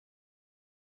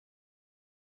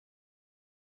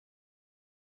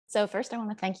So first, I want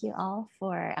to thank you all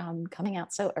for coming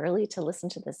out so early to listen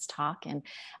to this talk. And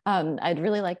I'd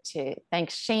really like to thank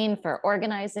Shane for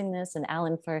organizing this and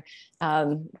Alan for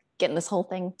getting this whole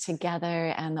thing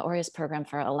together, and the ORIAS program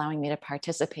for allowing me to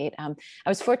participate. I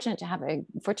was fortunate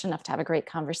enough to have a great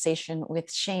conversation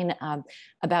with Shane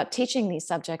about teaching these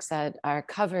subjects that are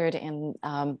covered in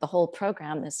the whole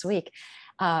program this week.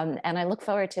 And I look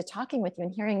forward to talking with you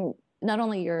and hearing not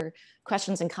only your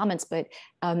questions and comments, but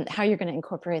how you're going to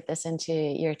incorporate this into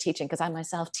your teaching, because I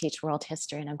myself teach world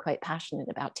history and I'm quite passionate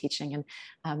about teaching.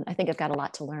 And I think I've got a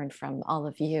lot to learn from all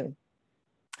of you.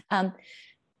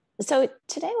 So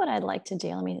today what I'd like to do,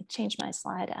 let me change my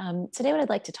slide. Today what I'd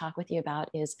like to talk with you about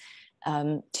is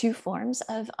two forms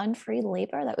of unfree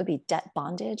labor. That would be debt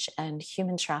bondage and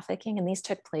human trafficking. And these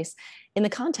took place in the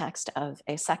context of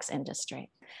a sex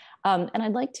industry. And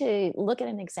I'd like to look at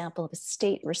an example of a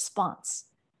state response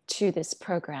to this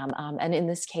program. And in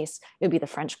this case, it would be the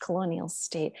French colonial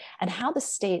state, and how the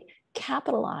state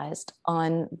capitalized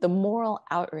on the moral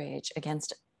outrage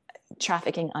against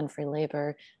trafficking, unfree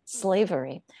labor,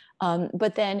 slavery,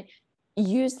 but then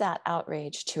used that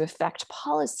outrage to affect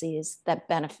policies that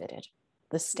benefited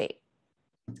the state.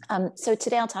 So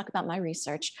today I'll talk about my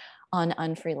research on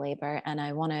unfree labor, and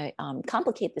I want to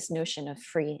complicate this notion of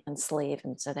free and slave.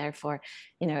 And so therefore,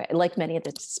 you know, like many of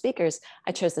the speakers,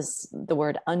 I chose the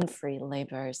word unfree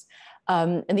laborers.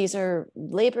 And these are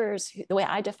laborers who, the way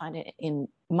I define it in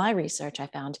my research, I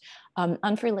found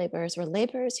unfree laborers were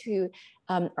laborers who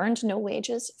earned no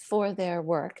wages for their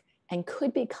work and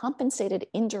could be compensated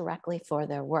indirectly for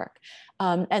their work.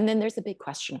 And then there's a big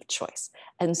question of choice.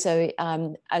 And so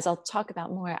as I'll talk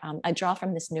about more, I draw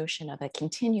from this notion of a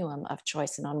continuum of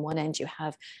choice. And on one end, you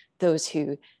have those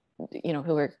who, you know,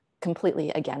 who are completely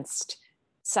against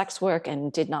sex work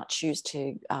and did not choose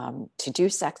to do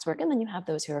sex work. And then you have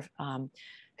those who are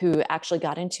who actually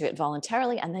got into it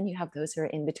voluntarily. And then you have those who are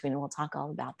in between, and we'll talk all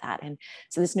about that. And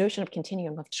so this notion of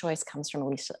continuum of choice comes from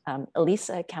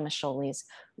Elisa Camiscioli's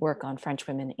work on French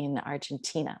women in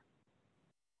Argentina.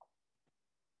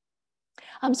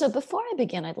 So before I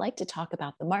begin, I'd like to talk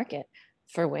about the market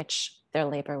for which their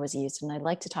labor was used. And I'd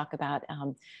like to talk about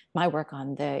my work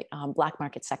on the black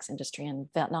market sex industry in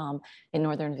Vietnam, in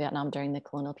northern Vietnam during the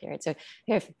colonial period. So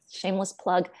here, shameless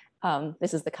plug,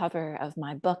 this is the cover of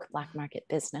my book, Black Market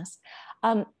Business.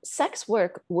 Sex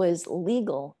work was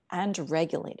legal and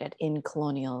regulated in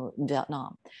colonial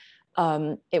Vietnam.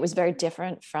 It was very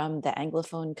different from the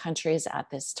Anglophone countries at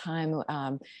this time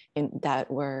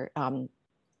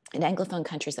in Anglophone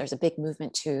countries, there's a big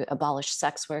movement to abolish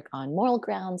sex work on moral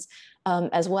grounds,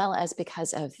 as well as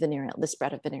because of the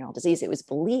spread of venereal disease. It was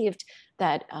believed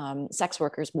that sex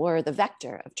workers were the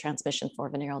vector of transmission for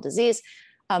venereal disease.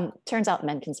 Turns out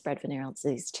men can spread venereal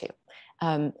disease too.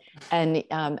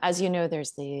 As you know,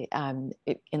 there's in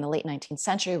the late 19th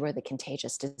century were the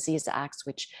Contagious Disease Acts,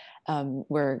 which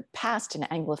were passed in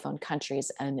Anglophone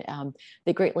countries, and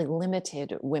they greatly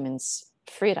limited women's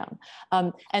freedom.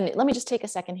 And let me just take a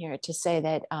second here to say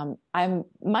that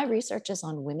my research is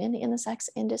on women in the sex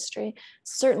industry.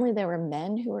 Certainly there were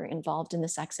men who were involved in the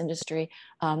sex industry,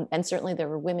 and certainly there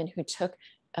were women who took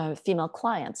female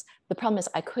clients. The problem is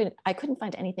I couldn't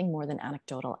find anything more than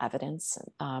anecdotal evidence,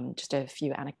 just a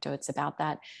few anecdotes about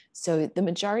that. So the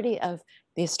majority of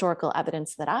the historical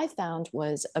evidence that I found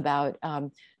was about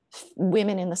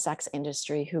women in the sex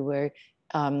industry who were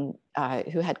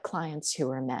who had clients who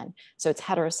were men. So it's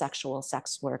heterosexual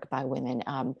sex work by women,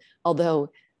 although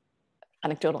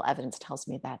anecdotal evidence tells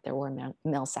me that there were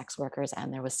male sex workers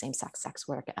and there was same-sex sex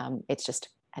work. It's just,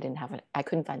 I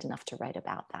couldn't find enough to write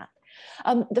about that.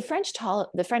 The French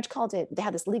called it, they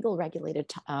had this legal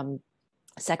regulated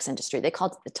sex industry. They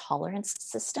called it the tolerance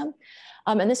system.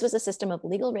 And this was a system of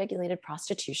legal regulated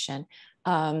prostitution,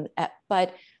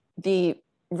 but the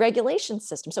regulation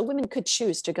system, so women could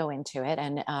choose to go into it,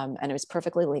 and it was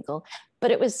perfectly legal,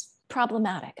 but it was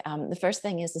problematic. The first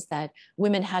thing is that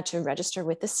women had to register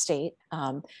with the state,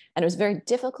 and it was very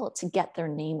difficult to get their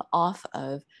name off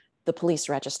of the police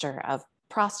register of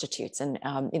prostitutes. And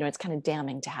you know, it's kind of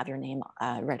damning to have your name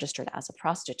registered as a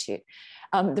prostitute.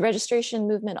 The registration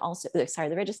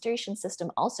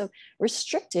system also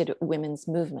restricted women's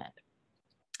movement.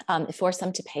 It forced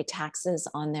them to pay taxes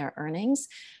on their earnings.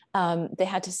 They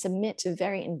had to submit to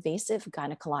very invasive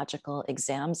gynecological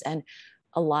exams, and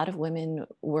a lot of women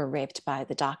were raped by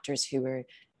the doctors who were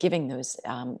giving those,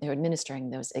 who were administering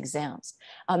those exams.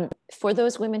 For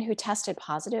those women who tested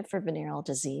positive for venereal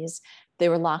disease, they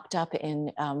were locked up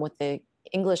in what the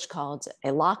English called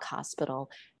a lock hospital.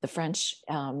 The French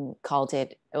called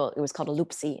it, well, it was called a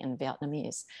loupsi in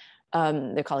Vietnamese.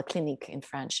 They call it clinique in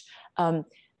French.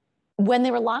 when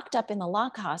they were locked up in the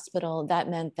lock hospital, that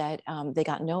meant that they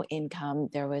got no income.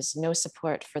 There was no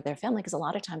support for their family, because a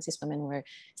lot of times these women were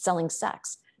selling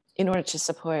sex in order to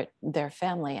support their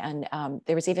family. And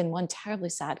there was even one terribly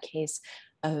sad case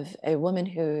of a woman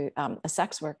who, a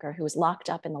sex worker who was locked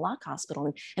up in the lock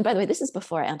hospital. And by the way, this is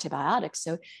before antibiotics.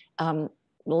 So the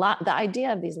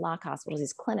idea of these lock hospitals,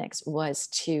 these clinics, was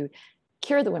to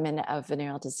cure the women of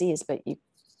venereal disease, but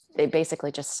they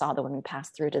basically just saw the women pass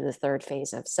through to the third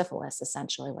phase of syphilis,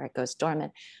 essentially, where it goes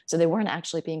dormant. So they weren't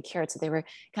actually being cured. So they were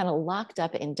kind of locked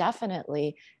up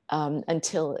indefinitely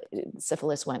until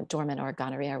syphilis went dormant, or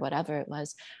gonorrhea, or whatever it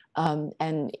was.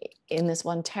 And in this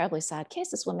one terribly sad case,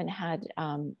 this woman had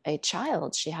a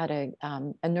child. She had a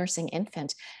nursing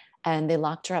infant, and they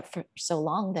locked her up for so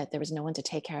long that there was no one to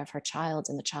take care of her child,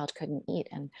 and the child couldn't eat.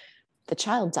 And the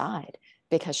child died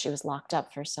because she was locked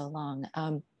up for so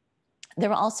long. There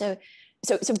were also,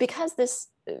 so because this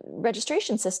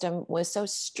registration system was so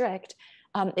strict,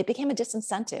 it became a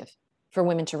disincentive for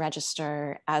women to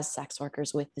register as sex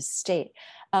workers with the state.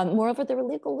 Moreover, there were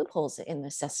legal loopholes in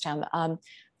the system.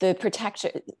 The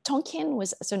protection, Tonkin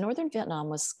was, so Northern Vietnam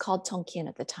was called Tonkin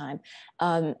at the time,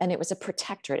 and it was a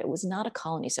protectorate. It was not a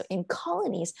colony. So in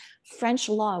colonies, French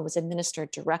law was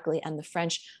administered directly, and the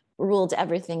French ruled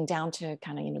everything down to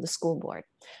kind of, the school board.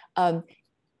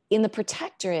 In the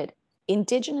protectorate,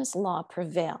 indigenous law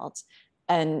prevailed,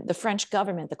 and the French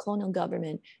government, the colonial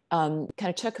government, kind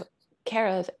of took care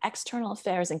of external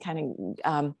affairs and kind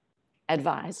of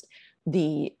advised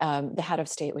the head of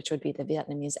state, which would be the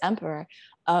Vietnamese emperor.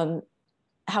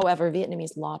 However,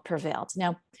 Vietnamese law prevailed.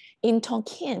 Now, in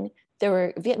Tonkin,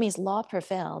 Vietnamese law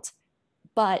prevailed,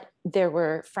 but there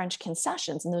were French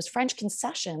concessions, and those French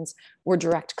concessions were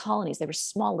direct colonies. They were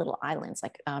small little islands,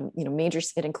 like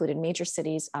it included major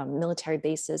cities, military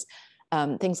bases,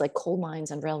 things like coal mines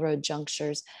and railroad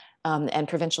junctures, and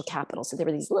provincial capitals. So there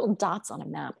were these little dots on a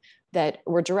map that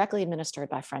were directly administered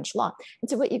by French law. And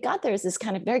so what you got there is this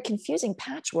kind of very confusing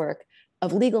patchwork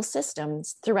of legal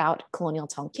systems throughout colonial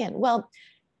Tonkin. Well,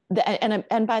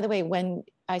 and by the way, when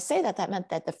I say that, that meant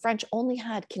that the French only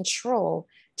had control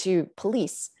to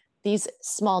police these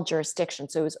small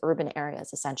jurisdictions. So it was urban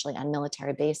areas, essentially, and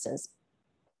military bases.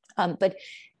 But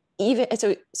even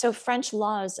so French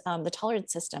laws, the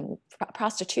tolerance system,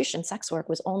 prostitution, sex work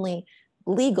was only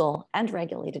legal and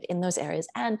regulated in those areas,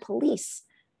 and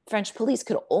French police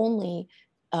could only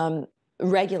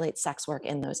regulate sex work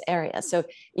in those areas. So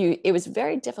it was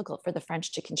very difficult for the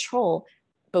French to control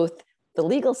both the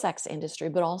legal sex industry,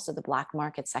 but also the black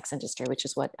market sex industry, which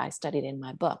is what I studied in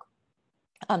my book.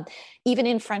 Even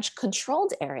in French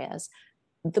controlled areas,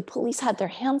 the police had their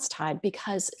hands tied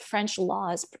because French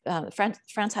laws,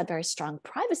 France had very strong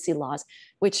privacy laws,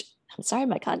 which, I'm sorry,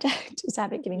 my contact is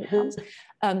giving me problems.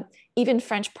 Even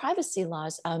French privacy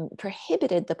laws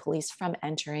prohibited the police from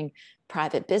entering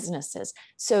private businesses.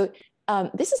 So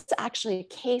this is actually a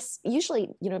case, usually,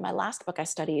 in my last book, I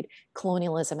studied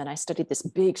colonialism, and I studied this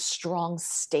big, strong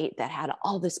state that had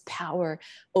all this power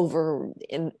over,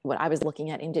 in what I was looking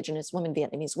at, indigenous women,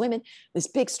 Vietnamese women, this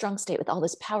big, strong state with all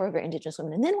this power over indigenous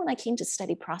women. And then when I came to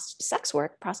study sex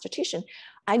work, prostitution,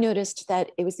 I noticed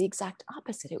that it was the exact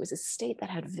opposite. It was a state that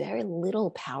had very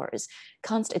little powers.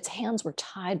 Its hands were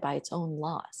tied by its own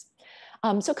laws.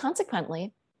 So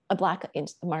consequently, a black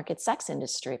market sex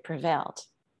industry prevailed.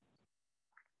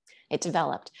 It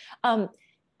developed. And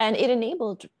it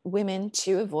enabled women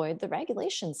to avoid the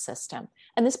regulation system.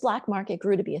 And this black market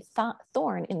grew to be a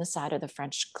thorn in the side of the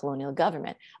French colonial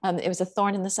government. It was a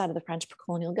thorn in the side of the French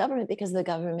colonial government because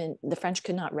the French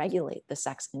could not regulate the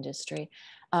sex industry.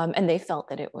 And they felt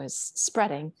that it was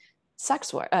spreading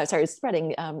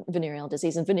venereal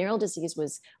disease. And venereal disease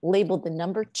was labeled the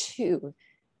number 2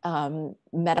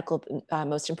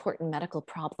 most important medical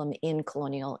problem in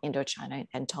colonial Indochina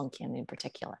and Tonkin in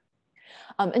particular.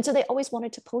 And so they always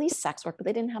wanted to police sex work, but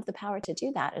they didn't have the power to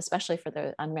do that, especially for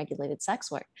the unregulated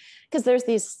sex work, because there's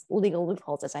these legal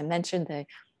loopholes, as I mentioned,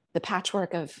 the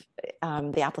patchwork of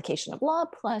the application of law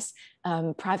plus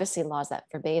privacy laws that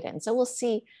forbade it. And so we'll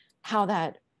see how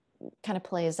that kind of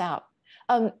plays out.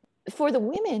 For the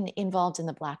women involved in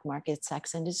the black market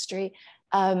sex industry,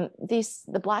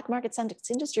 the black market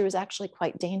sex industry was actually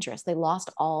quite dangerous. They lost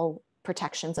all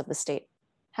protections of the state,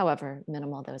 however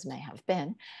minimal those may have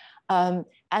been.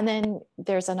 And then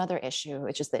there's another issue,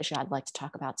 which is the issue I'd like to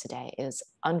talk about today, is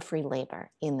unfree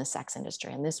labor in the sex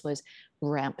industry. And this was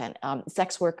rampant.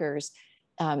 Sex workers,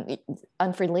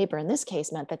 unfree labor in this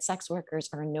case meant that sex workers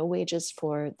earn no wages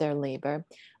for their labor.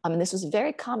 And this was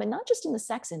very common, not just in the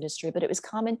sex industry, but it was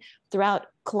common throughout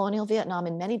colonial Vietnam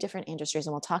in many different industries.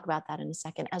 And we'll talk about that in a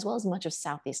second, as well as much of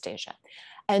Southeast Asia.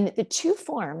 And the two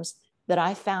forms that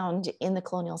I found in the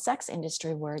colonial sex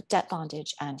industry were debt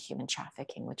bondage and human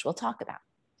trafficking, which we'll talk about.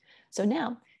 So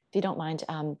now, if you don't mind,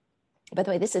 by the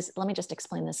way, let me just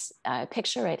explain this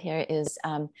picture right here is,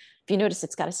 if you notice,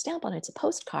 it's got a stamp on it, it's a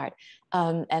postcard,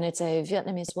 and it's a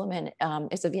Vietnamese woman,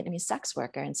 it's a Vietnamese sex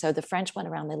worker. And so the French went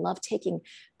around, they love taking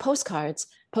postcard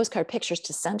pictures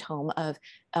to send home of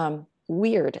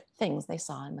weird things they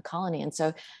saw in the colony. And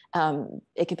so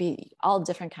it could be all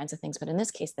different kinds of things, but in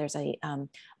this case, there's a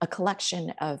collection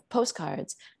of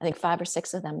postcards, I think 5 or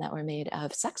 6 of them that were made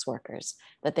of sex workers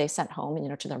that they sent home,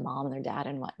 to their mom and their dad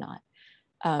and whatnot.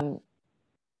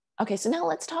 Okay, so now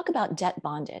let's talk about debt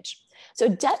bondage. So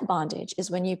debt bondage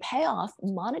is when you pay off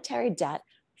monetary debt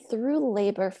through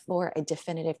labor for a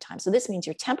definitive time. So this means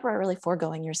you're temporarily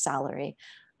foregoing your salary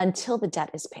until the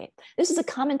debt is paid. This is a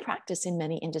common practice in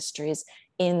many industries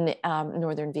in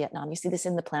northern Vietnam. You see this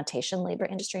in the plantation labor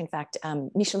industry. In fact,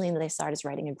 Micheline Lessard is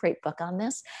writing a great book on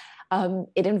this.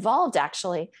 It involved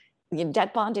actually,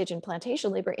 debt bondage and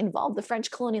plantation labor involved the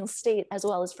French colonial state as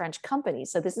well as French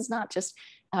companies. So this is not just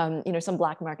some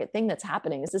black market thing that's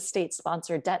happening. This is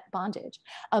state-sponsored debt bondage.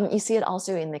 You see it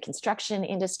also in the construction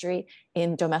industry,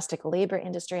 in domestic labor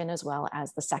industry, and as well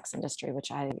as the sex industry, which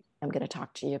I am going to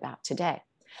talk to you about today.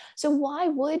 So why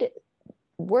would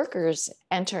workers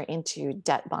enter into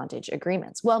debt bondage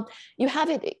agreements? Well, you have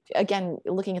it, again,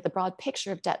 looking at the broad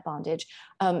picture of debt bondage.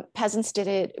 Peasants did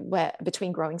it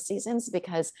between growing seasons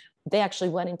because they actually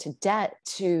went into debt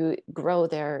to grow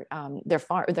their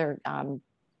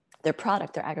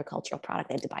product, their agricultural product.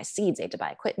 They had to buy seeds, they had to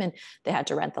buy equipment, they had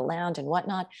to rent the land and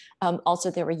whatnot.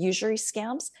 Also, there were usury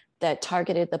scams that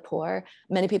targeted the poor.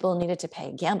 Many people needed to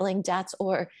pay gambling debts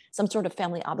or some sort of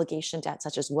family obligation debt,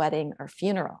 such as wedding or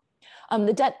funeral.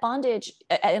 The debt bondage,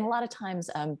 and a lot of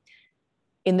times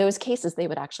in those cases, they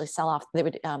would actually they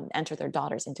would enter their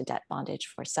daughters into debt bondage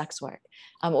for sex work,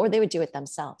 or they would do it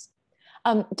themselves.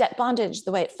 Debt bondage,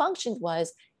 the way it functioned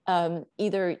was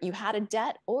either you had a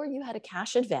debt or you had a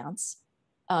cash advance,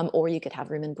 or you could have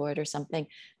room and board or something,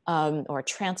 or a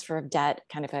transfer of debt,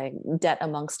 kind of a debt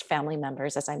amongst family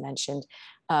members, as I mentioned.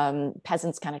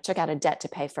 Peasants kind of took out a debt to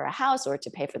pay for a house or to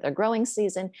pay for their growing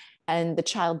season, and the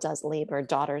child does labor.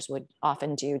 Daughters would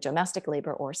often do domestic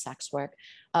labor or sex work,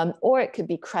 or it could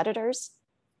be creditors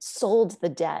sold the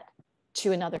debt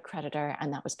to another creditor,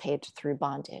 and that was paid through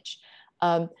bondage.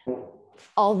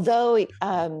 Although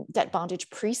debt bondage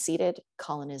preceded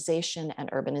colonization and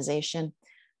urbanization,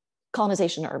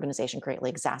 colonization and urbanization greatly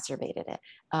exacerbated it.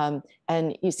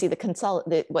 And you see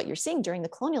what you're seeing during the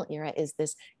colonial era is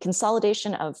this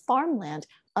consolidation of farmland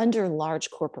under large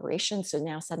corporations. So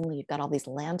now suddenly you've got all these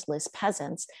landless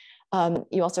peasants.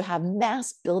 You also have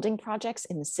mass building projects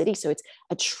in the city. So it's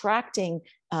attracting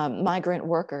migrant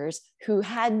workers who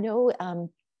had no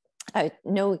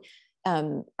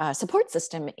support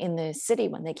system in the city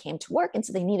when they came to work. And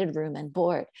so they needed room and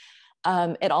board.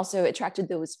 It also attracted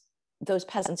those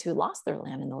peasants who lost their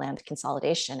land in the land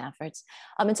consolidation efforts.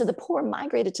 And so the poor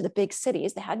migrated to the big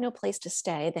cities. They had no place to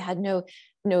stay. They had no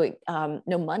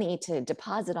money to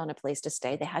deposit on a place to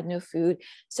stay. They had no food.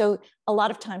 So a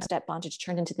lot of times debt bondage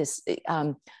turned into this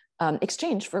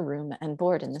exchange for room and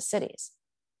board in the cities.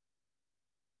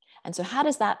 And so how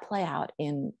does that play out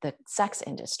in the sex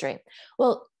industry?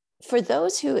 Well, for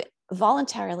those who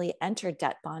voluntarily entered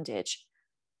debt bondage,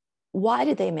 why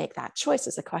did they make that choice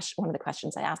is one of the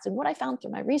questions I asked. And what I found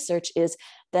through my research is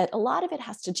that a lot of it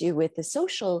has to do with the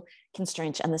social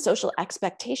constraints and the social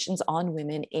expectations on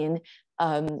women in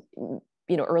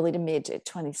early to mid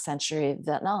 20th century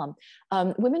Vietnam.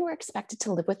 Women were expected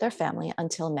to live with their family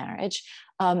until marriage.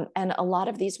 And a lot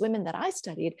of these women that I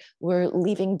studied were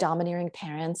leaving domineering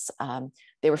parents.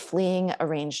 They were fleeing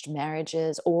arranged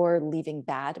marriages or leaving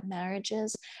bad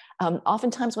marriages.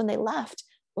 Oftentimes when they left,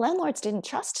 landlords didn't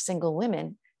trust single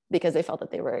women because they felt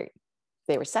that they were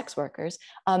sex workers.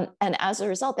 And as a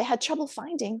result, they had trouble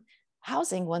finding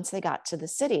housing once they got to the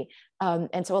city.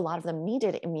 And so a lot of them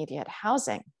needed immediate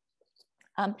housing.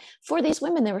 For these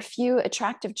women, there were few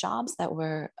attractive jobs that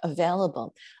were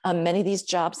available. Many of these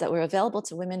jobs that were available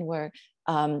to women were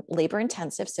labor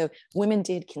intensive. So women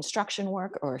did construction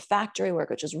work or factory work,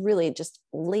 which was really just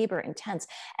labor intense.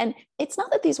 And it's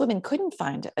not that these women couldn't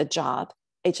find a job.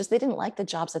 It's just they didn't like the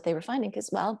jobs that they were finding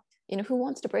because, well, who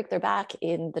wants to break their back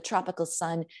in the tropical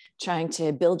sun trying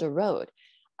to build a road?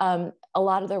 A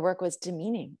lot of their work was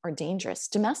demeaning or dangerous.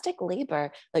 Domestic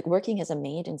labor, like working as a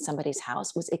maid in somebody's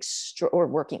house, was or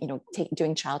working,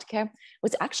 doing childcare,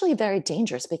 was actually very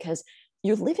dangerous because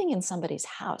you're living in somebody's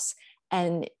house.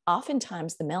 And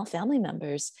oftentimes the male family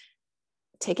members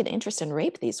take an interest and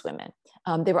rape these women.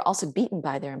 They were also beaten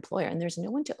by their employer, and there's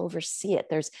no one to oversee it.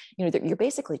 There's, you're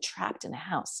basically trapped in a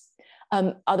house.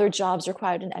 Other jobs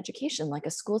required an education, like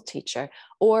a school teacher,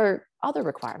 or other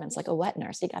requirements, like a wet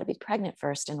nurse. You got to be pregnant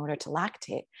first in order to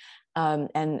lactate.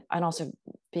 And also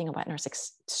being a wet nurse,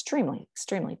 extremely,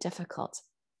 extremely difficult.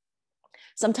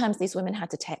 Sometimes these women had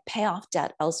to pay off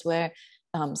debt elsewhere,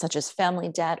 such as family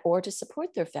debt, or to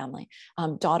support their family.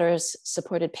 Daughters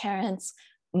supported parents,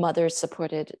 mothers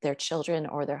supported their children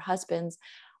or their husbands.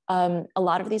 A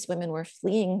lot of these women were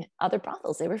fleeing other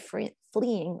brothels. They were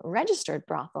fleeing registered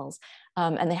brothels,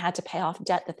 and they had to pay off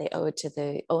debt that they owed to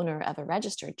the owner of a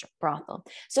registered brothel.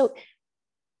 So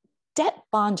debt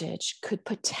bondage could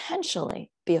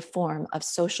potentially be a form of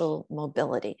social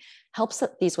mobility, helps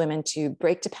these women to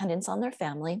break dependence on their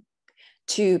family,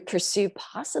 to pursue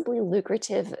possibly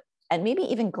lucrative and maybe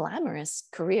even glamorous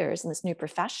careers in this new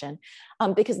profession,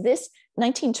 because this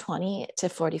 1920 to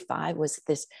 45 was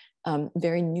this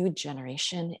very new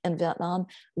generation in Vietnam,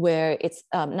 where it's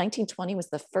 1920 was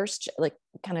the first, like,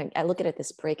 kind of, I look at it,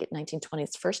 this break at 1920,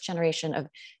 it's first generation of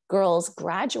girls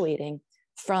graduating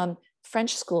from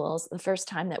French schools, the first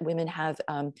time that women have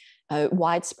a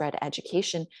widespread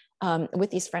education. With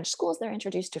these French schools, they're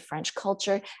introduced to French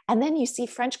culture. And then you see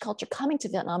French culture coming to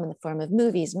Vietnam in the form of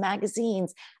movies,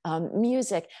 magazines,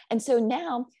 music. And so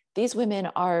now these women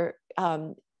are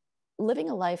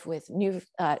living a life with new,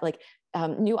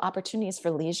 new opportunities for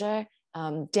leisure,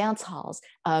 dance halls,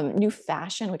 new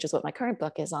fashion, which is what my current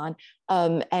book is on,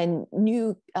 and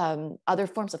new other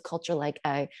forms of culture, like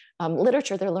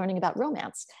literature. They're learning about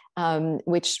romance,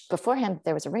 which beforehand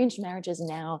there was arranged marriages.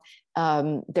 Now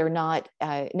they're not.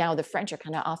 Now the French are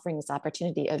kind of offering this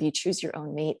opportunity of you choose your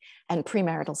own mate and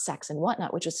premarital sex and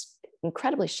whatnot, which is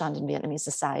incredibly shunned in Vietnamese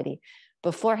society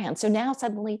beforehand. So now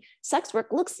suddenly sex work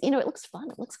looks, it looks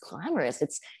fun, it looks glamorous.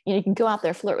 It's, you can go out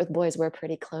there, flirt with boys, wear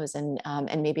pretty clothes, and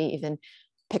maybe even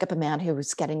pick up a man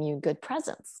who's getting you good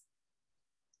presents.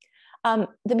 The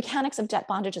mechanics of debt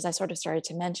bondage, as I sort of started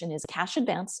to mention, is cash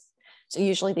advance. So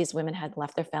usually these women had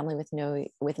left their family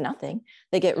with nothing.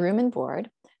 They get room and board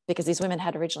because these women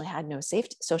had originally had no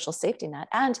social safety net.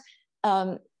 And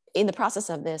in the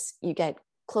process of this, you get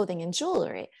clothing and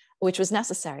jewelry, which was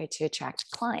necessary to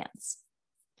attract clients.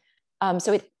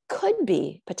 So it could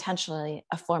be potentially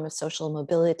a form of social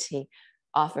mobility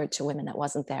offered to women that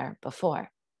wasn't there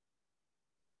before.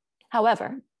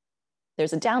 However,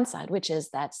 there's a downside, which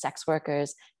is that sex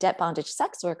workers, debt bondage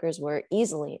sex workers, were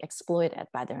easily exploited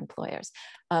by their employers.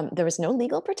 There was no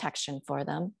legal protection for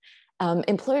them.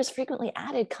 Employers frequently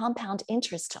added compound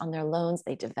interest on their loans.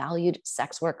 They devalued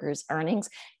sex workers' earnings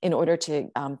in order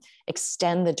to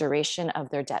extend the duration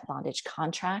of their debt bondage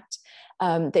contract.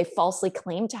 They falsely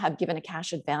claimed to have given a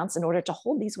cash advance in order to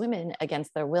hold these women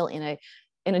against their will in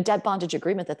a debt bondage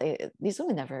agreement that these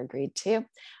women never agreed to.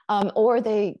 Or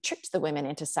they tricked the women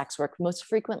into sex work. Most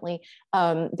frequently,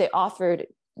 they offered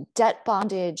debt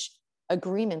bondage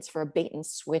agreements for a bait and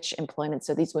switch employment.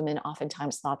 So these women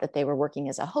oftentimes thought that they were working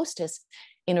as a hostess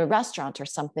in a restaurant or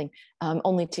something,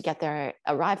 only to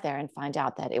arrive there and find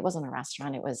out that it wasn't a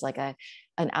restaurant. It was like an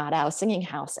ad singing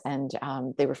house, and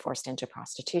they were forced into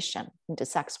prostitution, into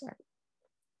sex work.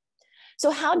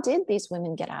 So how did these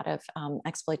women get out of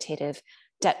exploitative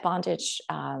debt bondage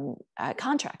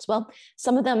contracts? Well,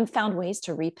 some of them found ways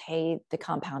to repay the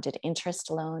compounded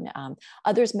interest loan.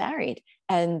 Others married,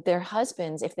 and their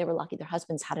husbands, if they were lucky, their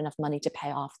husbands had enough money to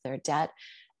pay off their debt.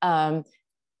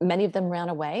 Many of them ran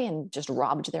away and just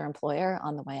robbed their employer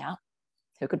on the way out.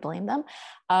 Who could blame them?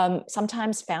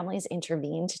 Sometimes families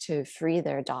intervened to free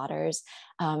their daughters.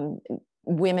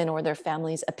 Women or their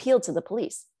families appealed to the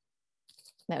police.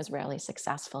 That was rarely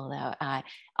successful, though.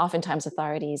 Oftentimes,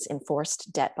 authorities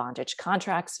enforced debt bondage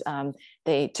contracts.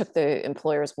 They took the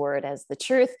employer's word as the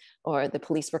truth, or the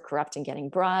police were corrupt in getting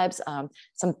bribes.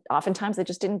 Oftentimes, they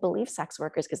just didn't believe sex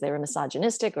workers because they were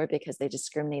misogynistic or because they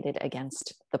discriminated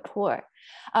against the poor.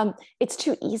 It's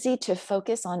too easy to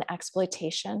focus on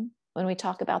exploitation when we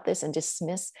talk about this and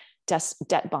dismiss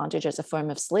debt bondage as a form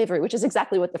of slavery, which is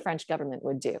exactly what the French government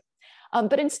would do.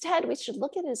 But instead, we should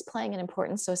look at it as playing an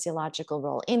important sociological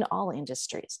role in all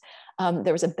industries.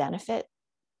 There was a benefit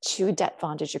to debt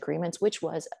bondage agreements, which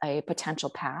was a potential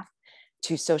path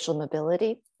to social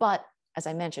mobility. But as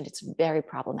I mentioned, it's very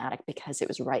problematic because it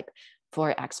was ripe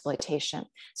for exploitation.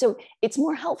 So it's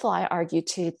more helpful, I argue,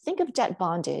 to think of debt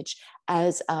bondage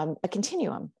as a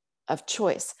continuum of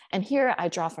choice. And here I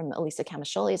draw from Elisa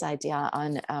Camacholi's idea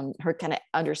on her kind of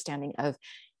understanding of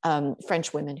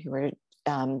French women who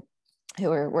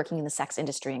were working in the sex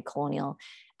industry in colonial,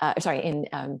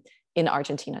 in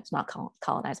Argentina. It's not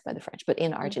colonized by the French, but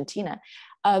in Argentina.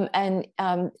 In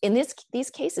these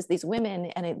cases, these women,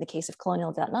 and in the case of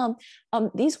colonial Vietnam,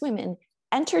 these women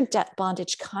entered debt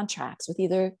bondage contracts with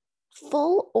either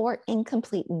full or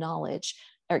incomplete knowledge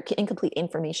or incomplete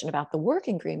information about the work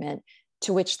agreement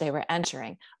to which they were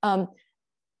entering.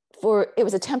 It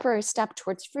was a temporary step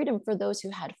towards freedom for those who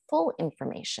had full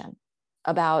information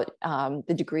about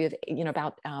the degree of,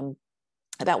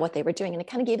 about what they were doing. And it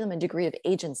kind of gave them a degree of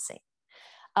agency.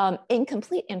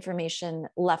 Incomplete information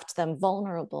left them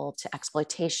vulnerable to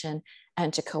exploitation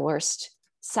and to coerced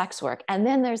sex work. And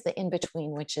then there's the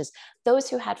in-between, which is those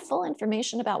who had full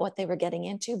information about what they were getting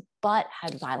into, but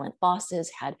had violent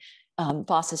bosses, had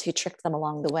bosses who tricked them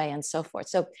along the way, and so forth.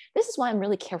 So this is why I'm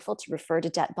really careful to refer to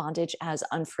debt bondage as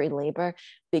unfree labor,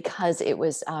 because it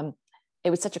was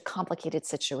such a complicated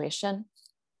situation.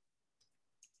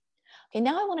 Okay,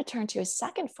 now I want to turn to a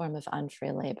second form of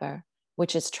unfree labor,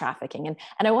 which is trafficking. And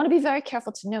I want to be very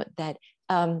careful to note that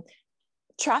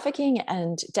trafficking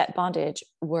and debt bondage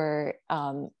were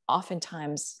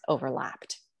oftentimes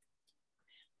overlapped.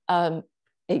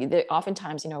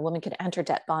 Oftentimes, a woman could enter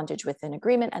debt bondage with an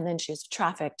agreement and then she was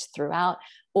trafficked throughout,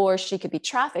 or she could be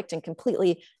trafficked and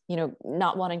completely,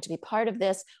 not wanting to be part of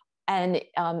this. And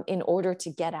in order to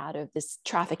get out of this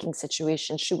trafficking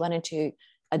situation, she went into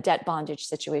a debt bondage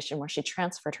situation where she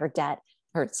transferred her debt,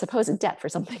 her supposed debt for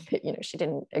something that she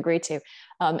didn't agree to,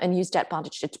 and used debt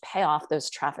bondage to pay off those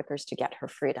traffickers to get her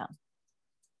freedom.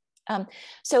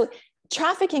 So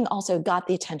trafficking also got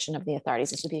the attention of the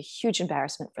authorities. This would be a huge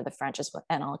embarrassment for the French as well,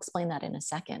 and I'll explain that in a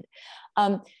second.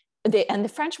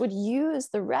 The French would use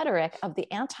the rhetoric of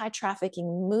the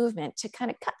anti-trafficking movement to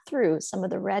kind of cut through some of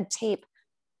the red tape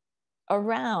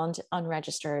around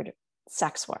unregistered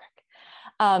sex work.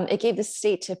 It gave the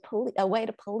state a way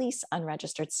to police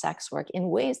unregistered sex work in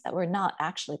ways that were not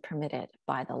actually permitted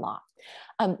by the law.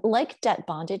 Like debt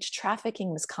bondage,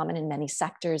 trafficking was common in many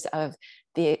sectors of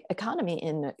the economy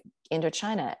in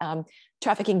Indochina.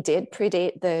 Trafficking did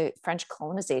predate the French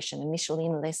colonization, and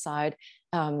Micheline Lessard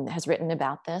has written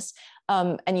about this.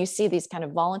 And you see these kind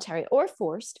of voluntary or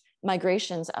forced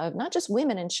migrations of not just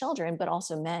women and children, but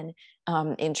also men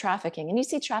in trafficking. And you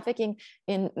see trafficking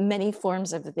in many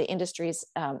forms of the industries,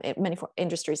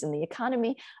 industries in the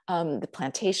economy, the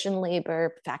plantation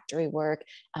labor, factory work,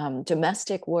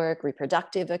 domestic work,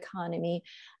 reproductive economy.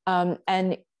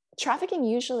 And trafficking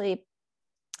usually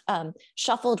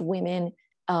shuffled women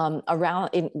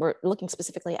around, we're looking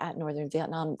specifically at Northern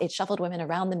Vietnam, it shuffled women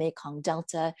around the Mekong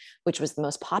Delta, which was the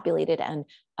most populated and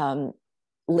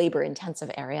labor-intensive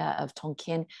area of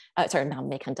Tonkin, sorry, not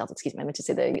Mekong Delta, excuse me, I meant to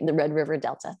say the Red River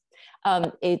Delta.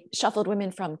 It shuffled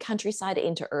women from countryside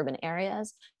into urban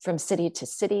areas, from city to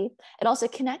city. It also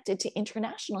connected to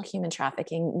international human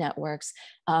trafficking networks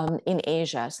in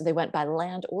Asia. So they went by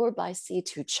land or by sea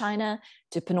to China,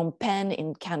 to Phnom Penh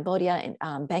in Cambodia, in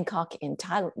Bangkok in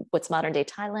Thailand, what's modern day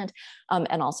Thailand,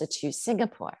 and also to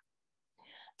Singapore.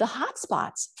 The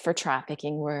hotspots for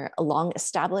trafficking were along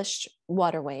established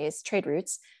waterways, trade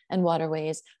routes and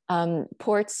waterways,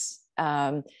 ports,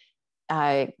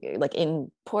 like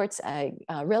in ports,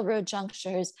 railroad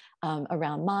junctures,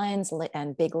 around mines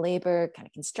and big labor, kind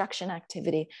of construction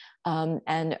activity,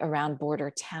 and around border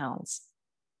towns.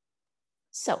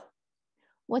 So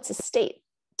what's a state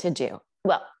to do?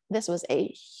 Well, this was a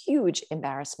huge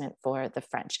embarrassment for the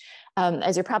French.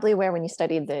 As you're probably aware, when you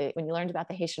learned about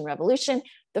the Haitian Revolution,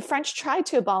 the French tried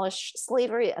to abolish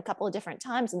slavery a couple of different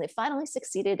times, and they finally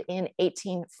succeeded in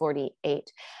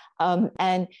 1848.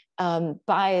 By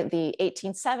the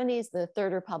 1870s, the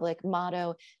Third Republic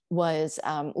motto was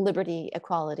liberty,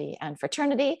 equality, and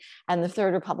fraternity. And the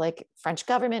Third Republic French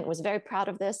government was very proud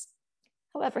of this,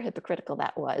 however hypocritical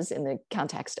that was in the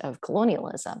context of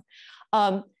colonialism.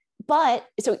 But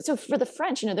so for the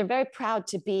French, they're very proud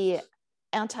to be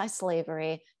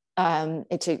anti-slavery,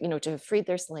 to free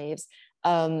their slaves,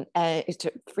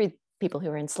 to free people who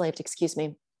were enslaved, excuse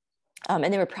me.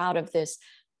 And they were proud of this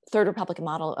Third Republic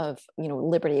model of,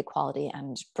 liberty, equality,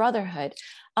 and brotherhood.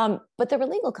 But there were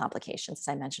legal complications,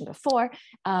 as I mentioned before.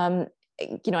 I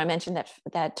mentioned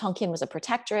that Tonkin was a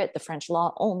protectorate. The French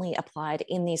law only applied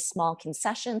in these small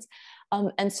concessions.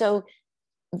 And so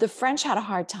the French had a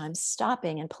hard time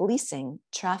stopping and policing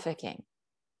trafficking.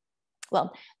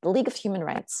 Well, the League of Human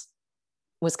Rights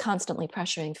was constantly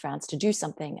pressuring France to do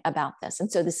something about this. And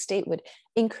so the state would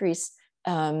increase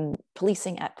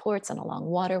policing at ports and along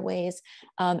waterways.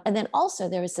 And then also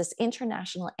there was this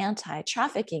international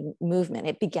anti-trafficking movement.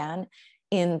 It began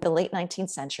in the late 19th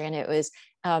century, and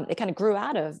it kind of grew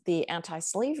out of the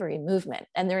anti-slavery movement.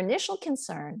 And their initial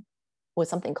concern was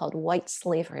something called white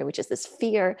slavery, which is this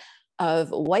fear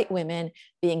of white women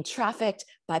being trafficked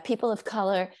by people of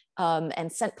color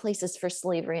and sent places for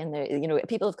slavery, and the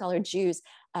people of color, Jews,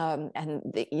 and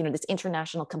this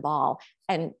international cabal.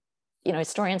 And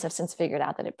historians have since figured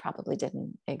out that it probably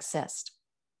didn't exist.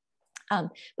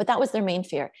 But that was their main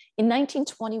fear. In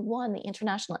 1921, the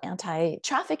international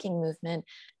anti-trafficking movement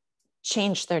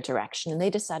changed their direction, and they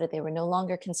decided they were no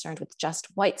longer concerned with just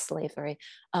white slavery,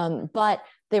 but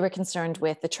they were concerned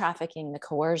with the trafficking, the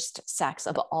coerced sex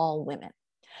of all women.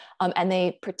 And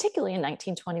they, particularly in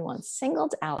 1921,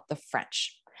 singled out the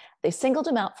French. They singled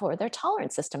them out for their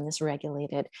tolerance system, this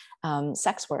regulated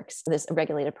sex works, this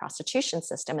regulated prostitution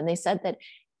system. And they said that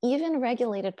even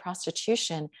regulated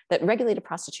prostitution,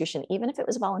 even if it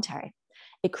was voluntary,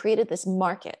 it created this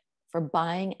market for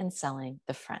buying and selling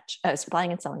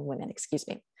women, excuse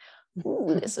me.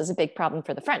 Ooh, this was a big problem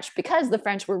for the French, because the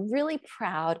French were really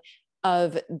proud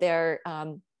of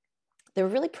they were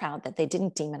really proud that they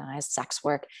didn't demonize sex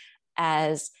work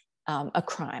as a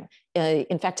crime.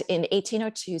 In fact, in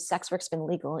 1802, sex work's been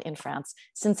legal in France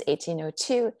since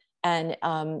 1802, and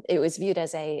it was viewed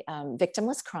as a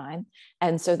victimless crime,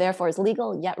 and so therefore is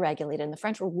legal yet regulated. And the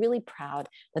French were really proud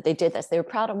that they did this. They were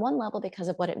proud on one level because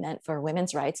of what it meant for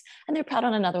women's rights, and they're proud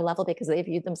on another level because they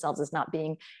viewed themselves as not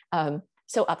being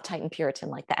so uptight and Puritan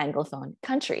like the Anglophone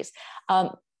countries.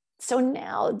 So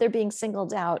now they're being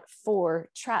singled out for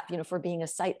being a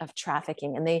site of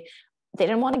trafficking, and they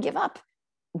didn't want to give up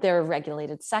their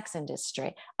regulated sex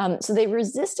industry. So they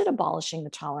resisted abolishing the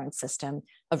tolerance system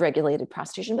of regulated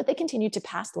prostitution, but they continued to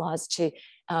pass laws to,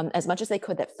 as much as they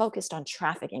could, that focused on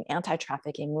trafficking,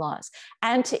 anti-trafficking laws,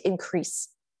 and to increase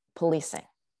policing.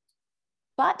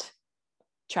 But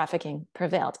trafficking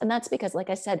prevailed. And that's because, like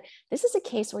I said, this is a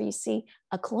case where you see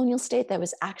a colonial state that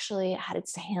was actually had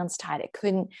its hands tied.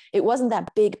 It wasn't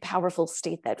that big, powerful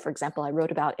state that, for example, I wrote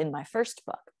about in my first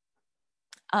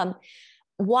book.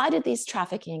 Why did these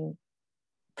trafficking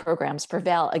programs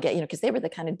prevail again? Because they were the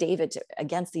kind of David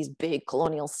against these big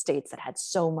colonial states that had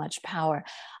so much power.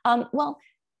 Well,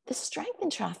 the strength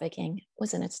in trafficking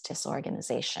was in its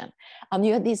disorganization.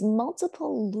 You had these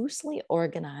multiple loosely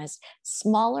organized,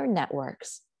 smaller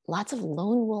networks, lots of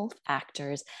lone wolf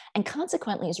actors, and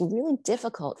consequently, it's really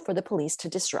difficult for the police to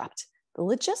disrupt the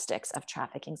logistics of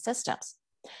trafficking systems.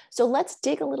 So let's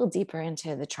dig a little deeper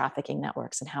into the trafficking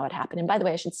networks and how it happened. And by the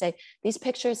way, I should say these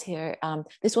pictures here,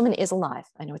 this woman is alive.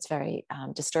 I know it's very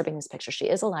disturbing, this picture. She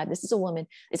is alive. This is a woman.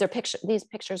 These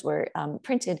pictures were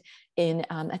printed in,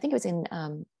 I think it was in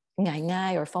Ngai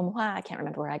Ngai or Phom Hoa, I can't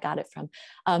remember where I got it from,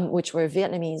 which were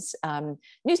Vietnamese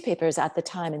newspapers at the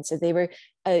time. And so they were,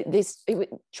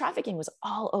 trafficking was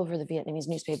all over the Vietnamese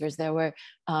newspapers. There were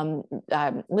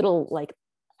little like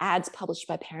ads published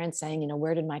by parents saying,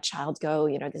 where did my child go?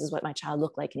 This is what my child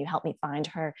looked like. Can you help me find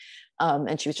her?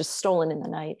 And she was just stolen in the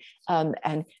night.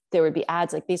 And there would be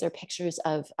ads like, these are pictures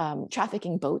of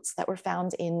trafficking boats that were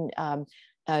found in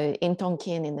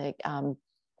Tonkin in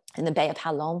the Bay of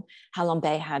Halong. Halong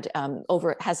Bay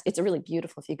it's a really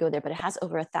beautiful if you go there, but it has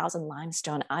over 1,000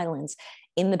 limestone islands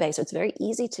in the bay. So it's very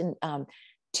easy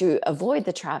to avoid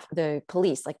the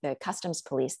police, like the customs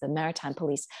police, the maritime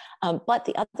police. But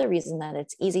the other reason that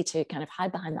it's easy to kind of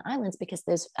hide behind the islands, because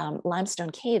those limestone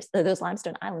caves, those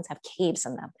limestone islands have caves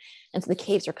in them. And so the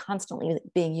caves are constantly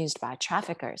being used by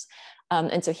traffickers.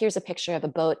 And so here's a picture of a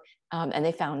boat, and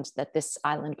they found that this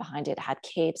island behind it had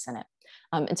caves in it.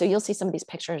 And so you'll see some of these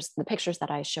pictures, the pictures that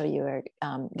I show you are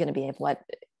going to be of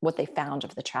what they found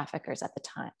of the traffickers at the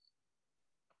time.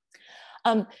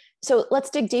 So let's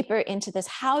dig deeper into this.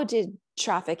 How did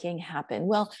trafficking happen?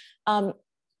 Well,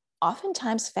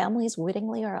 oftentimes families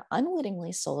wittingly or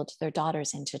unwittingly sold their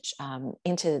daughters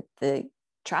into the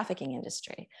trafficking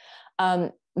industry.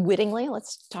 Wittingly,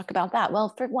 let's talk about that.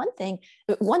 Well, for one thing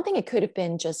it could have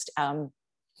been just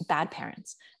bad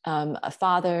parents. A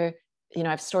father, I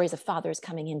have stories of fathers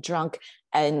coming in drunk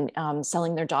and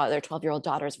selling their 12-year-old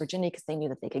daughters virginity because they knew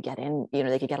that they could get in,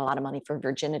 they could get a lot of money for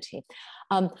virginity.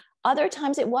 Other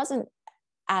times it wasn't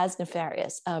as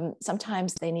nefarious.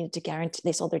 Sometimes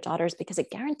they sold their daughters because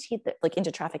it guaranteed that, like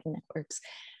into trafficking networks,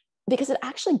 because it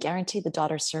actually guaranteed the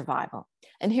daughter's survival.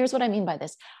 And here's what I mean by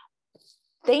this.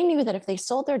 They knew that if they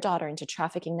sold their daughter into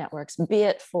trafficking networks, be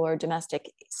it for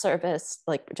domestic service,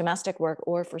 like domestic work,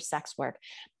 or for sex work,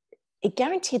 it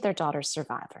guaranteed their daughter's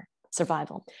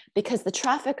survival, because the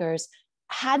traffickers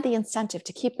had the incentive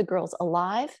to keep the girls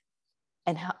alive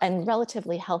and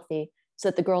relatively healthy so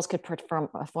that the girls could perform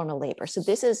a form of labor. So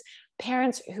this is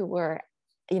parents who were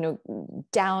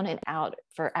down and out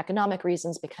for economic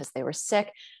reasons, because they were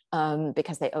sick,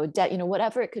 because they owed debt,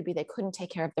 whatever it could be. They couldn't take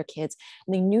care of their kids,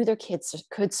 and they knew their kids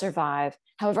could survive,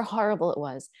 however horrible it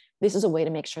was. This is a way to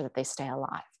make sure that they stay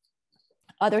alive.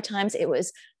 Other times it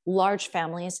was large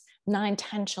families, 9,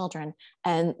 10 children,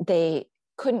 and they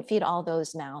couldn't feed all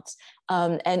those mouths.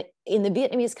 And in the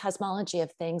Vietnamese cosmology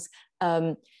of things,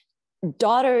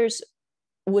 daughters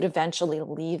would eventually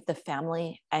leave the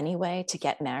family anyway to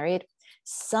get married.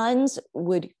 Sons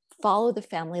would follow the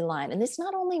family line. And this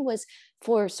not only was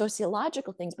for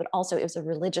sociological things, but also it was a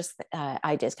religious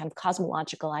idea, it's kind of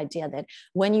cosmological idea that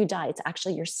when you die, it's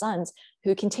actually your sons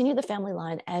who continue the family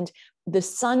line. And the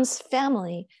son's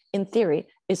family, in theory,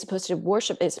 is supposed to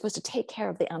worship, is supposed to take care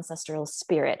of the ancestral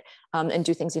spirit, and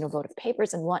do things, votive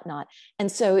papers and whatnot.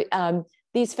 And so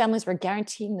these families were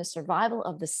guaranteeing the survival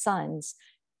of the sons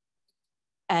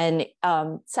and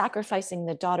sacrificing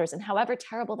the daughters. And however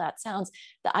terrible that sounds,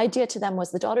 the idea to them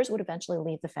was the daughters would eventually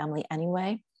leave the family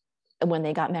anyway when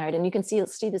they got married. And you can see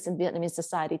this in Vietnamese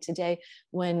society today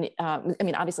when,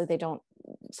 obviously they don't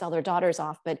sell their daughters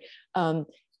off, but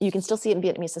you can still see it in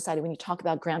Vietnamese society when you talk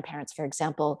about grandparents, for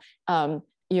example,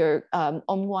 your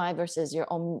ông ngoại versus your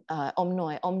ông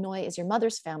nội. Ông nội is your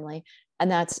mother's family,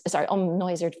 and ông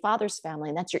nội is your father's family,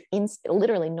 and that's your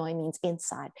literally nội means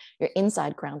inside, your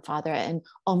inside grandfather, and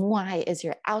ông ngoại is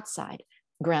your outside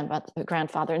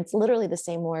grandfather. And it's literally the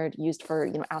same word used for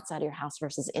outside of your house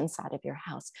versus inside of your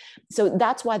house. So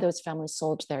that's why those families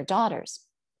sold their daughters.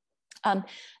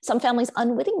 Some families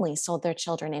unwittingly sold their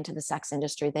children into the sex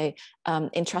industry. They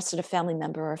entrusted a family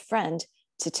member or a friend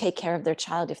to take care of their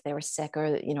child if they were sick, or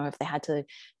if they had to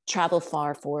travel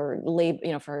far for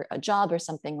labor, for a job or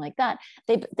something like that.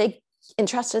 They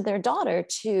entrusted their daughter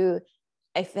to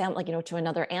a family, to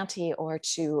another auntie or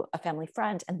to a family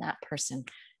friend, and that person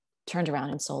turned around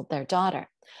and sold their daughter.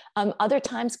 Other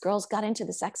times, girls got into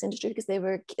the sex industry because they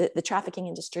were the trafficking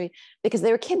industry because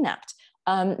they were kidnapped.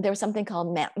 There was something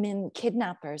called map min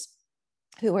kidnappers,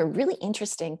 who were really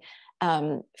interesting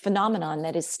phenomenon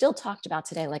that is still talked about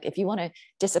today. Like if you want to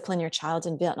discipline your child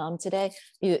in Vietnam today,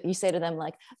 you say to them,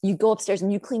 like, you go upstairs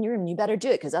and you clean your room, you better do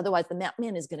it, because otherwise the map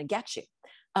man is going to get you.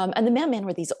 And the men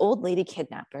were these old lady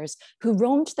kidnappers who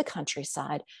roamed the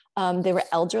countryside. They were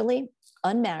elderly,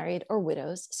 unmarried, or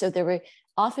widows. So there were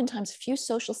oftentimes few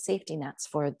social safety nets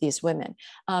for these women.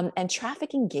 And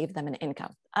trafficking gave them an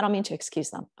income. I don't mean to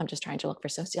excuse them. I'm just trying to look for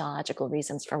sociological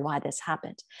reasons for why this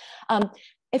happened.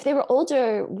 If they were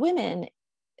older women,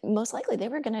 most likely they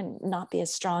were going to not be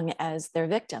as strong as their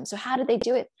victims. So how did they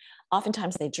do it?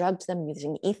 Oftentimes they drugged them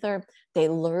using ether. They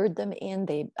lured them in.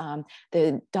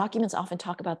 The documents often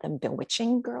talk about them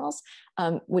bewitching girls,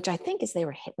 which I think is they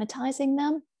were hypnotizing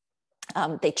them.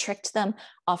 They tricked them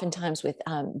oftentimes with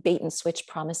bait and switch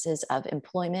promises of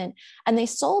employment, and they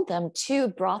sold them to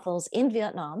brothels in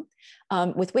Vietnam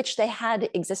with which they had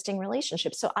existing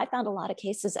relationships. So I found a lot of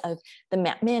cases of the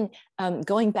men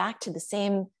going back to the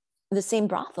same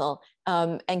brothel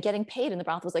and getting paid. And the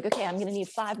brothel was like, okay, I'm going to need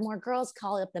 5 more girls.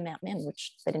 Call up the men,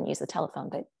 which they didn't use the telephone,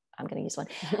 but I'm going to use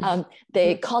one.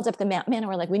 They called up the men and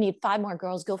were like, we need 5 more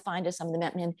girls. Go find us some. The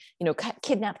men,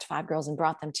 kidnapped 5 girls and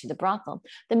brought them to the brothel.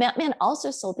 The men also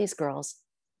sold these girls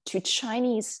to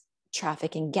Chinese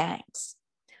trafficking gangs.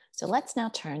 So let's now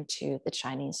turn to the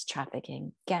Chinese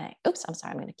trafficking gang. Oops, I'm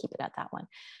sorry. I'm going to keep it at that one.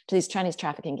 To these Chinese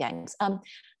trafficking gangs.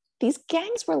 These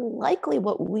gangs were likely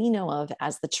what we know of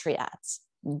as the triads,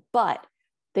 but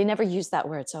they never used that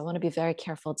word. So I want to be very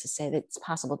careful to say that it's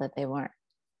possible that they weren't.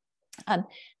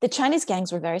 The Chinese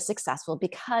gangs were very successful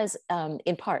because,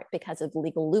 in part, because of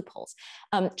legal loopholes.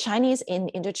 Chinese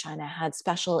in Indochina had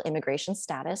special immigration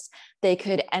status. They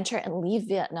could enter and leave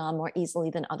Vietnam more easily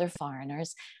than other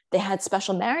foreigners. They had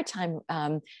special maritime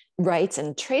rights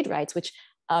and trade rights, which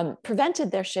prevented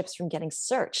their ships from getting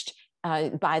searched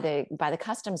by the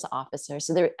customs officers.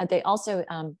 So they also,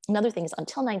 another thing is,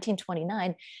 until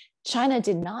 1929, China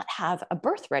did not have a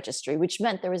birth registry, which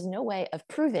meant there was no way of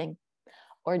proving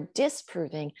or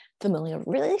disproving familial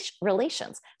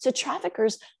relations. So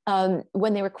traffickers,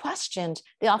 when they were questioned,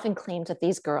 they often claimed that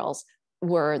these girls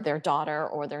were their daughter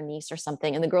or their niece or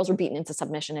something, and the girls were beaten into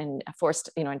submission and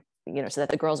forced, so that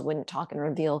the girls wouldn't talk and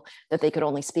reveal that they could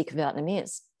only speak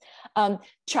Vietnamese.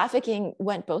 Trafficking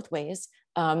went both ways.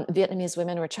 Vietnamese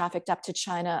women were trafficked up to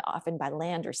China, often by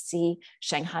land or sea.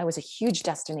 Shanghai was a huge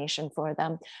destination for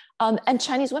them. And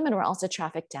Chinese women were also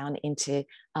trafficked down into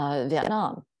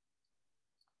Vietnam.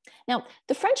 Now,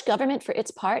 the French government, for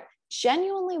its part,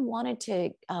 genuinely wanted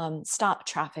to stop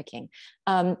trafficking.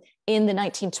 In the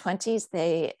 1920s,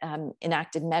 they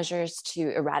enacted measures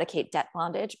to eradicate debt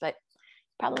bondage, but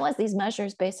Problem was these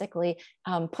measures basically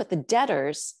put the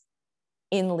debtors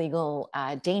in legal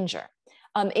danger.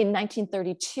 In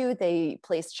 1932, they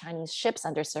placed Chinese ships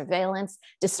under surveillance,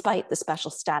 despite the special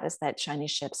status that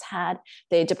Chinese ships had.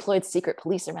 They deployed secret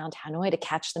police around Hanoi to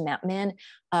catch the men.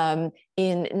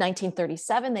 In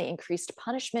 1937, they increased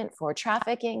punishment for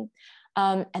trafficking.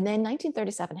 And then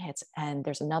 1937 hits, and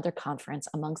there's another conference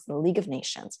amongst the League of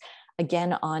Nations,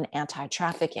 again on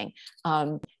anti-trafficking.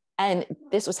 And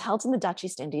this was held in the Dutch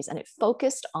East Indies, and it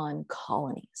focused on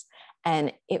colonies.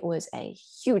 And it was a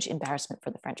huge embarrassment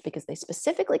for the French because they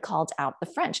specifically called out the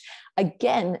French.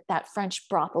 Again, that French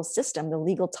brothel system, the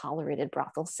legal tolerated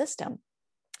brothel system.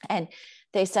 And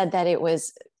they said that it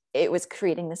was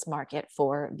creating this market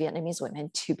for Vietnamese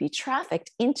women to be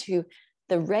trafficked into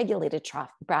the regulated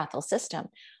brothel system.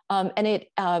 And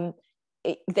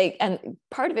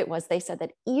part of it was they said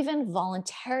that even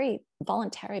voluntary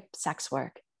sex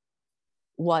work,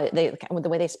 the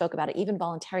way they spoke about it, even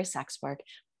voluntary sex work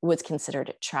was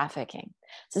considered trafficking.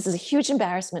 So this is a huge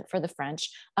embarrassment for the French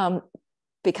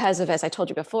because of, as I told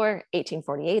you before,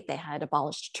 1848, they had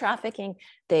abolished trafficking.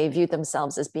 They viewed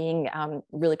themselves as being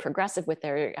really progressive with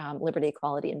their liberty,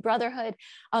 equality, and brotherhood.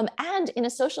 And in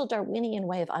a social Darwinian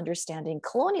way of understanding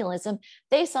colonialism,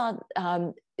 they saw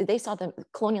the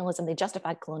colonialism, they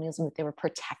justified colonialism that they were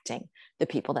protecting the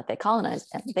people that they colonized,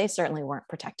 and they certainly weren't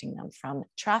protecting them from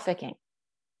trafficking.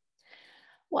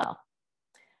 Well,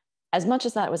 as much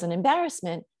as that was an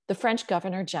embarrassment, the French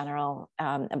Governor General,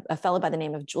 a fellow by the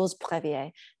name of Jules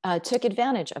Prévier, took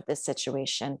advantage of this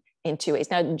situation in two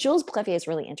ways. Now, Jules Prévier is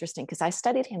really interesting because I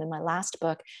studied him in my last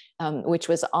book, which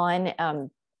was on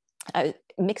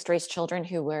mixed race children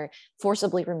who were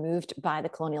forcibly removed by the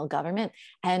colonial government.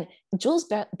 And Jules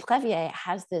Prévier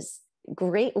has this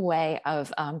great way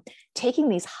of taking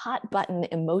these hot button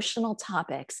emotional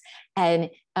topics and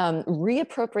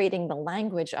reappropriating the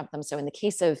language of them. So in the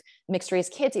case of mixed race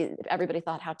kids, everybody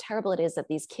thought how terrible it is that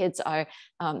these kids are,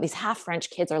 these half French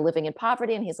kids are living in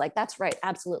poverty. And he's like, that's right,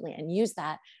 absolutely. And use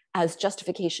that as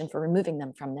justification for removing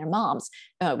them from their moms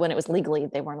when it was legally,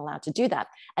 they weren't allowed to do that.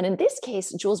 And in this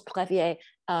case, Jules Prévier,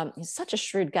 he's such a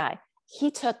shrewd guy. He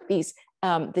took this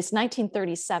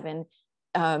 1937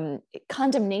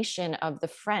 condemnation of the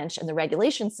French and the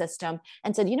regulation system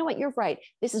and said, you know what, you're right.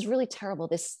 This is really terrible.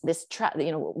 This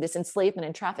enslavement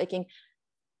and trafficking.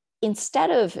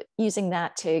 Instead of using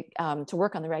that to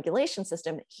work on the regulation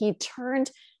system, he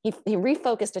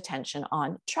refocused attention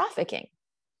on trafficking.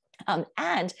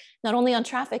 And not only on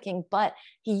trafficking, but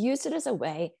he used it as a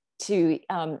way to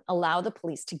allow the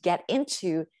police to get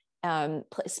into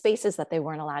spaces that they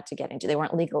weren't allowed to get into. They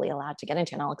weren't legally allowed to get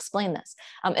into, and I'll explain this.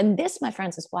 And this, my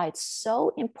friends, is why it's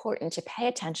so important to pay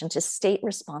attention to state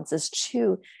responses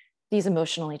to these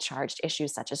emotionally charged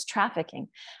issues such as trafficking,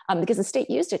 because the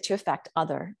state used it to affect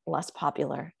other less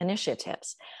popular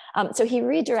initiatives. So he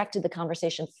redirected the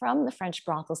conversation from the French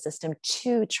brothel system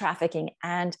to trafficking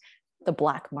and the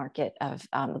black market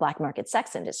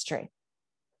sex industry.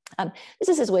 This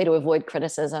is his way to avoid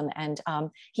criticism, and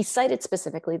he cited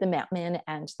specifically the Matmen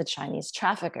and the Chinese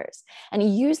traffickers. And he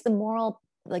used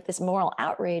this moral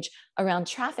outrage around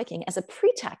trafficking as a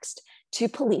pretext to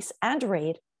police and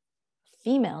raid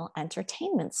female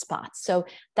entertainment spots. So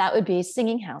that would be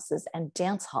singing houses and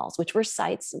dance halls, which were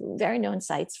sites, very known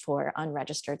sites for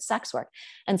unregistered sex work.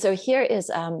 And so here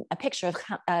is a picture of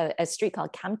a street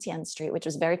called Cam Tien Street, which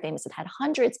was very famous. It had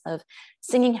hundreds of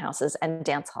singing houses and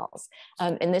dance halls.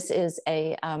 And this is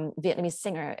a Vietnamese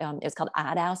singer. It's called A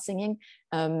Dao singing.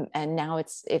 And now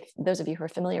if those of you who are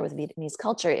familiar with Vietnamese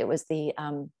culture, it was the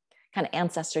kind of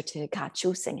ancestor to Ca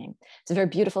Chu singing. It's a very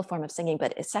beautiful form of singing,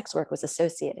 but sex work was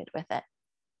associated with it.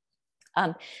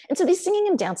 And so these singing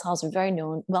and dance halls are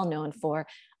well known for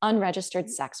unregistered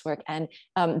sex work. And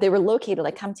they were located,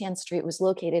 like Cam Tien Street was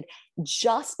located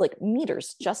just like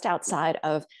meters, just outside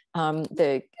of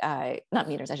not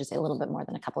meters, I should say a little bit more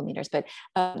than a couple of meters, but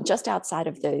just outside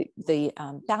of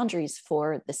the boundaries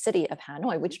for the city of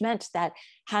Hanoi, which meant that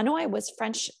Hanoi was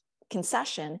French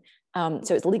concession.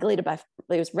 So it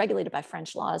was regulated by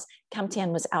French laws. Cam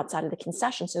Tien was outside of the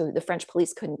concession, so the French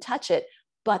police couldn't touch it,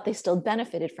 but they still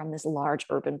benefited from this large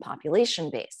urban population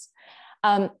base.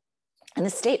 And the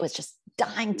state was just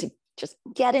dying to just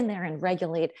get in there and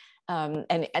regulate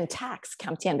and tax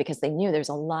Cam Tien, because they knew there's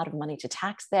a lot of money to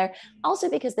tax there. Also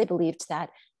because they believed that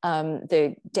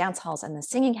the dance halls and the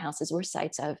singing houses were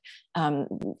sites of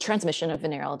transmission of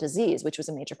venereal disease, which was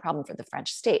a major problem for the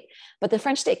French state. But the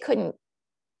French state couldn't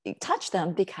touch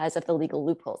them because of the legal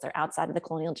loopholes. They're outside of the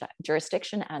colonial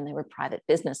jurisdiction and they were private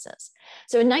businesses.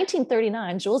 So in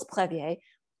 1939, Jules Prévier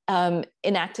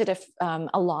enacted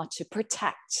a law to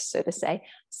protect, so to say,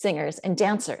 singers and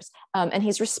dancers. And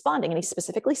he's responding, and he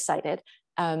specifically cited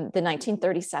the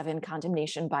 1937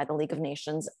 condemnation by the League of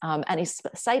Nations, and he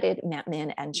cited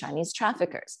Mandarin and Chinese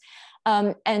traffickers.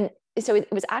 And so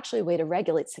it was actually a way to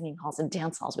regulate singing halls and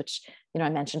dance halls, which, I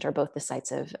mentioned are both the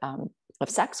sites of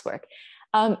sex work.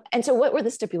 And so what were the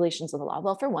stipulations of the law?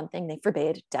 Well, for one thing, they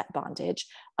forbade debt bondage.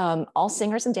 All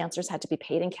singers and dancers had to be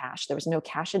paid in cash. There was no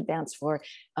cash advance for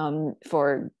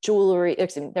jewelry.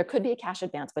 There could be a cash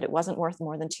advance, but it wasn't worth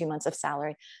more than 2 months of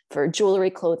salary for jewelry,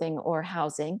 clothing, or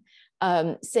housing.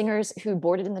 Singers who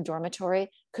boarded in the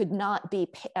dormitory could not be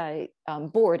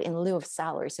board in lieu of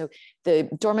salary. So the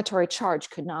dormitory charge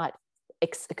could not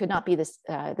be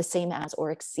the same as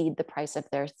or exceed the price of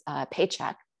their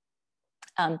paycheck.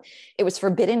 It was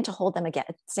forbidden to hold them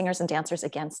singers and dancers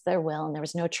against their will, and there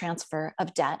was no transfer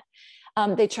of debt.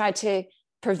 They tried to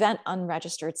prevent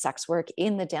unregistered sex work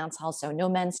in the dance hall, so no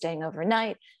men staying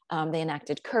overnight. They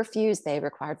enacted curfews. They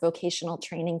required vocational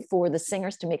training for the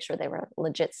singers to make sure they were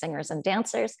legit singers and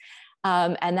dancers.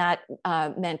 And that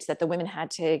meant that the women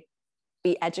had to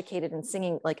be educated in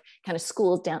singing, like kind of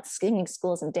schools, singing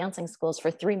schools and dancing schools for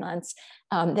 3 months.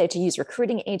 They had to use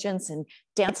recruiting agents and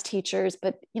dance teachers.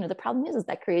 But the problem is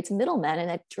that creates middlemen, and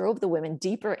it drove the women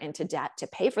deeper into debt to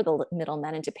pay for the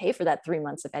middlemen and to pay for that 3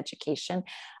 months of education.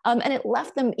 And it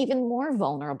left them even more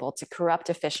vulnerable to corrupt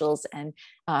officials and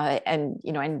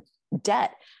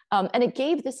debt. And it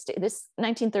gave this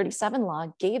 1937 law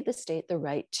gave the state the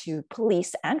right to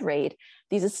police and raid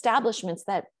these establishments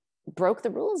that broke the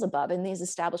rules above, and these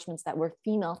establishments that were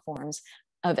female forms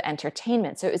of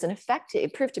entertainment. So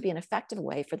it proved to be an effective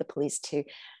way for the police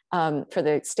for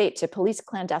the state to police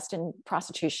clandestine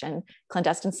prostitution,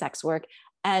 clandestine sex work,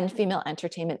 and female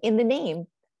entertainment in the name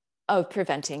of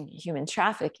preventing human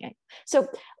trafficking. So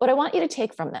what I want you to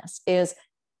take from this is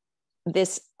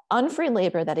this unfree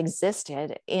labor that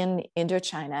existed in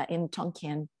Indochina, in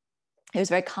Tonkin. It was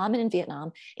very common in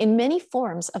Vietnam, in many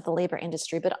forms of the labor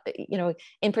industry, but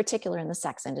in particular in the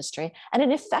sex industry. And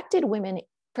it affected women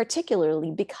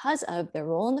particularly because of their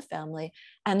role in the family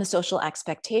and the social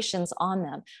expectations on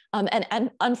them.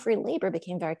 And unfree labor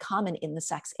became very common in the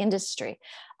sex industry.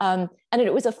 And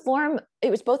it was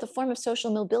both a form of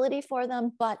social mobility for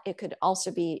them, but it could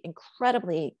also be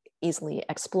incredibly easily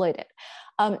exploited.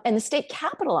 And the state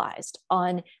capitalized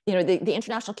on, the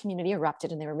international community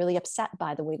erupted, and they were really upset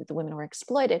by the way that the women were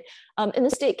exploited. And the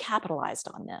state capitalized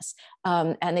on this.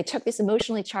 And they took this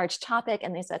emotionally charged topic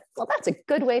and they said, well, that's a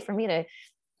good way for me to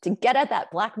get at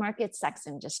that black market sex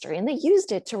industry. And they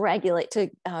used it to regulate, to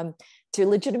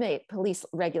legitimate police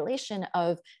regulation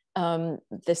of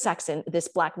this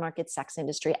black market sex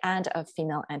industry and of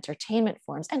female entertainment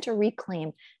forms, and to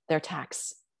reclaim their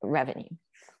tax revenue.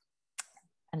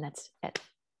 And that's it.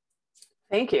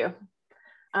 Thank you.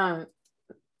 That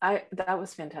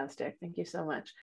was fantastic. Thank you so much.